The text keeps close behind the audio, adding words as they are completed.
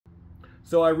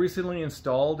So I recently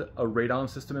installed a radon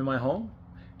system in my home,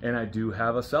 and I do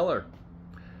have a cellar.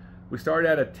 We started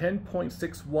at a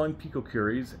 10.61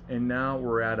 picocuries, and now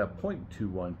we're at a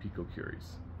 0.21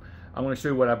 picocuries. I'm going to show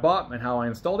you what I bought and how I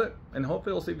installed it, and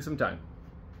hopefully it'll save you some time.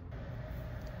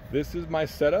 This is my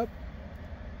setup.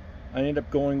 I ended up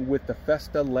going with the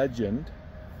Festa Legend.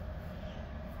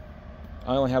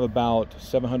 I only have about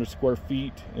 700 square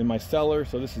feet in my cellar,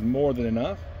 so this is more than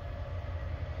enough.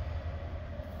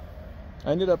 I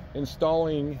ended up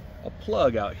installing a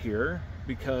plug out here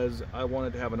because I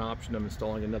wanted to have an option of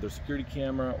installing another security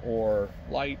camera or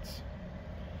lights.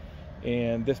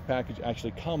 And this package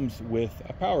actually comes with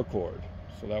a power cord,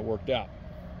 so that worked out.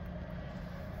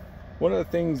 One of the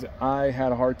things I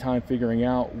had a hard time figuring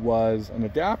out was an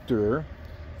adapter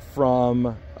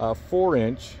from a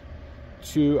 4-inch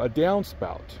to a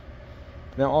downspout.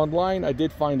 Now online I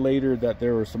did find later that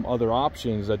there were some other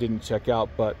options I didn't check out,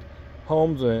 but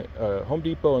Home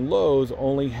Depot and Lowe's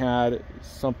only had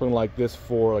something like this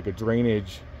for like a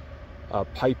drainage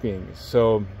piping.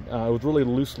 So it was really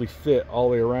loosely fit all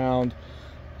the way around.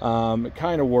 It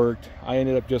kind of worked. I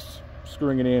ended up just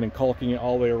screwing it in and caulking it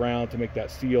all the way around to make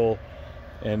that seal,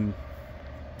 and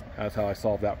that's how I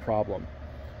solved that problem.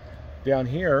 Down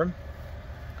here,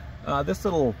 this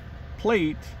little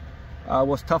plate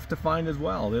was tough to find as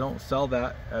well. They don't sell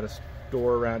that at a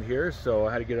store around here, so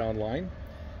I had to get it online,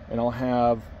 and I'll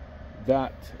have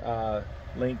that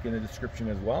link in the description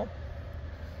as well.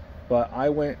 But I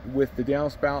went with the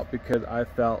downspout because I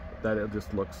felt that it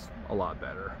just looks a lot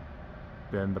better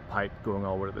than the pipe going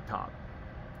all the way to the top.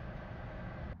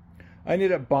 I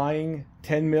ended up buying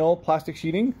 10 mil plastic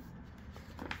sheeting,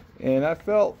 and I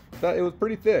felt that it was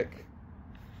pretty thick.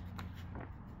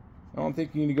 I don't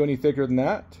think you need to go any thicker than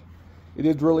that. It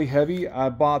is really heavy. I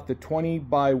bought the 20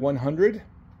 by 100,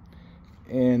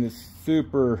 and it's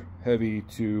super heavy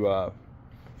to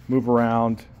move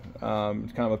around. It's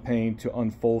kind of a pain to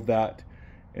unfold that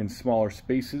in smaller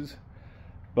spaces,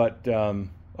 but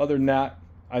other than that,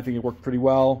 I think it worked pretty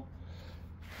well.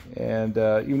 And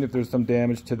even if there's some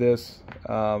damage to this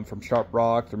from sharp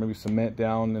rocks or maybe cement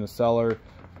down in the cellar,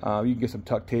 you can get some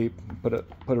tuck tape, put it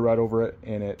right over it,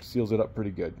 and it seals it up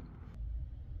pretty good.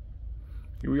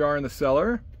 Here we are in the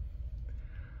cellar.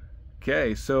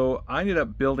 Okay, so I ended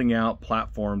up building out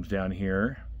platforms down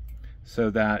here so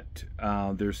that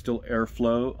there's still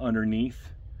airflow underneath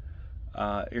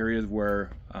areas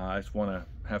where I just want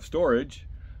to have storage.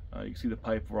 You can see the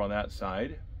pipe over on that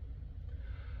side.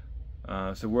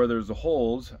 So where there's the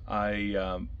holes,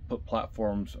 I put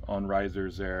platforms on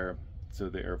risers there so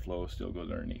the airflow still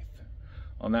goes underneath.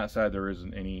 On that side there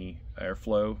isn't any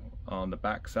airflow on the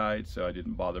back side, so I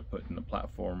didn't bother putting the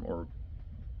platform or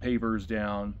pavers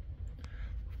down.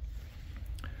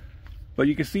 But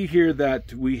you can see here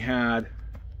that we had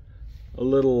a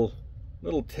little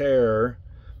tear.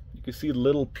 You can see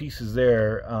little pieces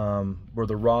there where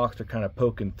the rocks are kind of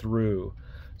poking through.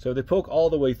 So if they poke all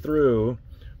the way through,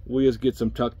 we just get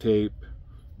some tuck tape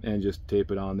and just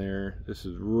tape it on there. This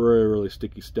is really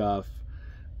sticky stuff,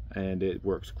 and it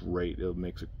works great. It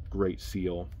makes a great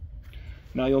seal.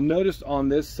 Now you'll notice on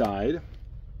this side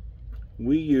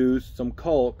we used some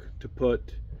caulk to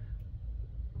put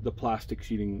the plastic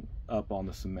sheeting up on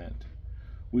the cement.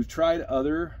 We've tried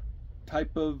other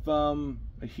type of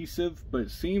adhesive, but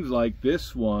it seems like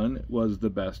this one was the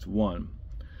best one.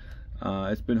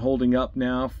 It's been holding up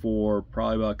now for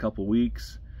probably about a couple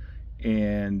weeks,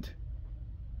 and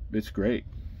it's great.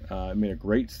 It made a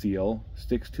great seal,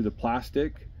 sticks to the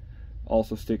plastic,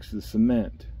 also sticks to the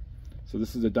cement. So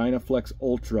this is a Dynaflex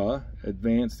Ultra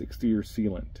Advanced Exterior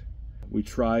Sealant. We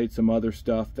tried some other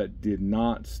stuff that did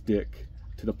not stick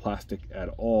to the plastic at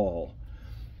all.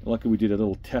 Luckily we did a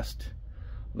little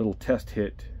test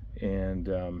hit,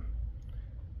 and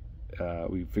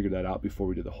we figured that out before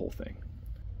we did the whole thing.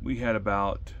 We had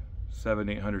about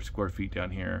 700-800 square feet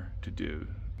down here to do.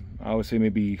 I would say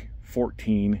maybe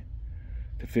 14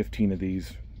 to 15 of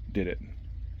these did it.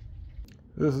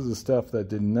 This is the stuff that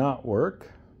did not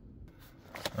work.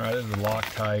 All right, this is a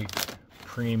Loctite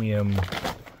premium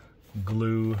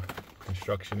glue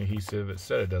construction adhesive. It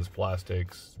said it does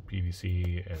plastics,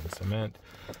 PVC, and cement,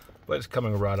 but it's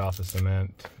coming right off the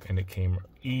cement, and it came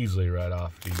easily right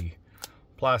off the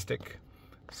plastic,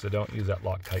 so don't use that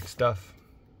Loctite stuff.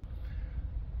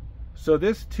 So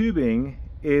this tubing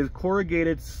is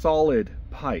corrugated solid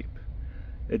pipe.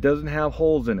 It doesn't have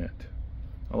holes in it.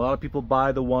 A lot of people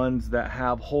buy the ones that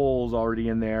have holes already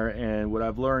in there, and what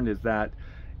I've learned is that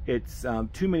it's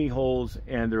too many holes,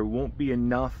 and there won't be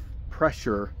enough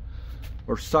pressure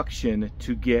or suction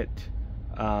to get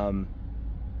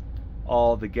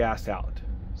all the gas out.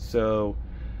 So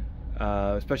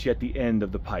especially at the end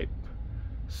of the pipe.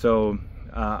 So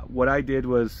what I did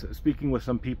was, speaking with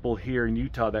some people here in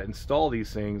Utah that install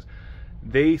these things,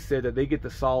 they said that they get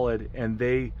the solid and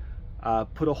they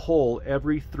put a hole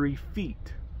every 3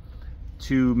 feet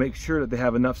to make sure that they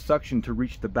have enough suction to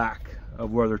reach the back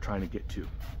of where they're trying to get to.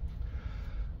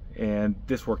 And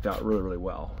this worked out really, really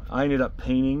well. I ended up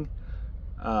painting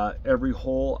every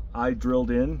hole I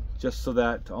drilled in, just so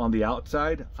that on the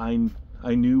outside I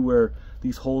knew where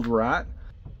these holes were at.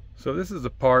 So this is the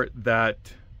part that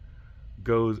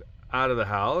goes out of the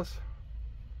house.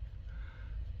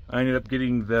 I ended up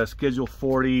getting the Schedule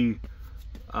 40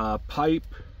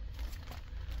 pipe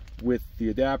with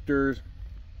the adapters,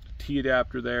 T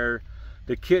adapter there.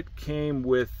 The kit came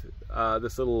with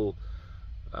this little,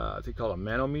 they call it a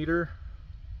manometer,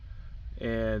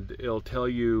 and it'll tell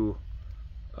you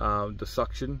the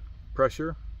suction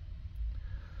pressure.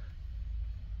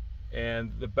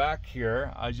 And the back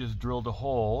here, I just drilled a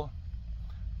hole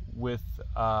with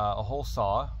a hole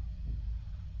saw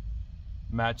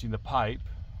matching the pipe,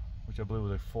 which I believe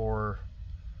was a 4.5,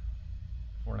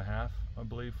 I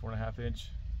believe 4.5 inch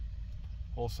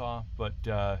hole saw. But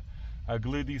I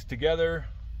glued these together,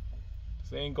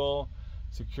 this angle,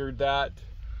 secured that.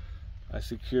 I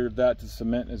secured that to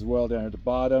cement as well down at the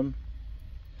bottom.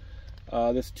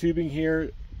 This tubing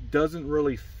here doesn't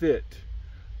really fit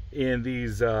in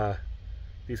these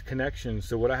connections,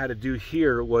 so what I had to do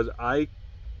here was I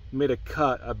made a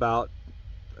cut about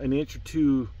 1 inch or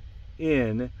 2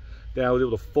 in, that I was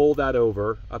able to fold that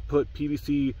over. I put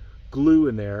PVC glue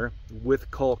in there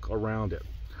with caulk around it.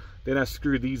 Then I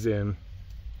screwed these in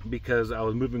because I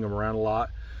was moving them around a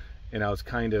lot and I was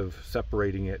kind of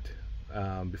separating it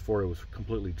before it was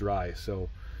completely dry. So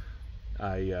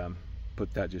I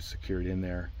put that just secured in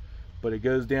there. But it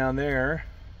goes down there.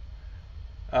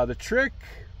 The trick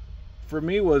for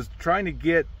me was trying to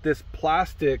get this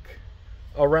plastic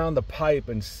around the pipe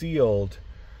and sealed.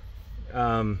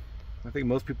 I think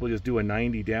most people just do a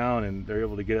 90 down and they're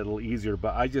able to get it a little easier,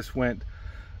 but I just went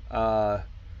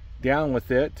down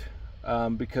with it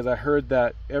because I heard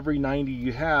that every 90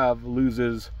 you have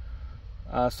loses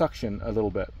suction a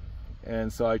little bit.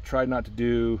 And so I tried not to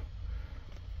do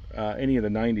any of the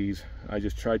 90s. I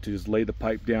just tried to just lay the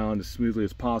pipe down as smoothly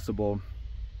as possible.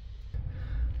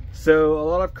 So a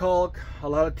lot of caulk, a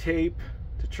lot of tape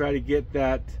to try to get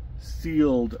that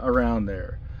sealed around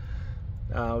there.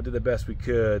 We did the best we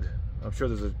could. I'm sure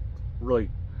there's a really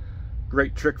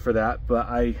great trick for that, but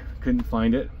I couldn't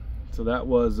find it. So that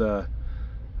was a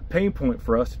pain point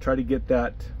for us to try to get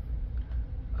that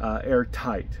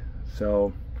airtight.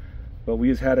 So, but we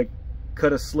just had to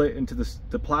cut a slit into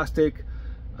the plastic,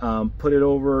 put it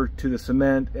over to the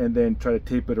cement, and then try to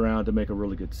tape it around to make a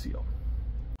really good seal.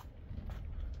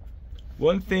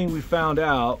 One thing we found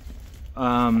out,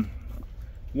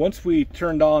 once we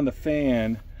turned on the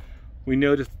fan, we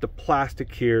noticed the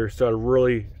plastic here started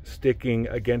really sticking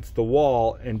against the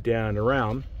wall and down and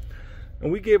around.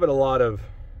 And we gave it a lot of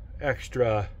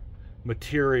extra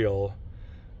material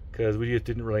because we just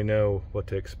didn't really know what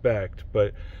to expect,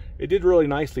 but it did really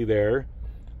nicely there.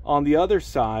 On the other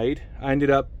side, I ended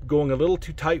up going a little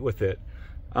too tight with it.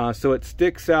 So it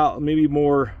sticks out maybe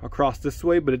more across this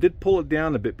way, but it did pull it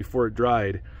down a bit before it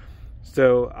dried.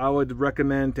 So I would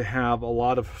recommend to have a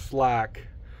lot of slack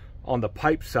on the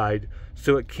pipe side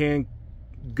so it can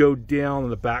go down on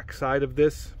the back side of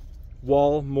this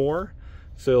wall more,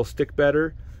 so it'll stick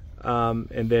better,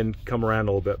 and then come around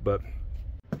a little bit. But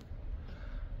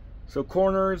so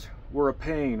corners were a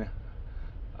pain.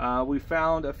 We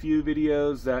found a few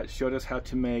videos that showed us how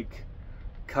to make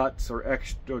cuts or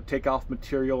extra or take off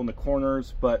material in the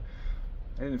corners, but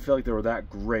I didn't feel like they were that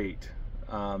great.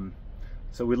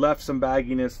 So we left some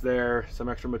bagginess there, some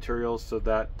extra materials so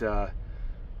that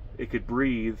it could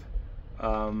breathe,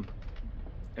 but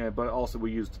also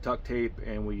we used the tuck tape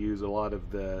and we used a lot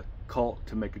of the caulk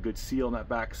to make a good seal on that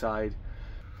back side.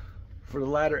 For the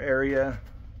ladder area,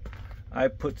 I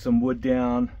put some wood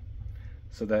down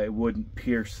so that it wouldn't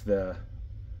pierce the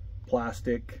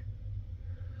plastic,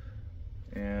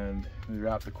 and we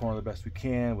wrapped the corner the best we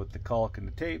can with the caulk and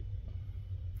the tape,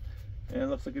 and it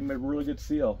looks like it made a really good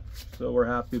seal, so we're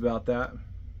happy about that.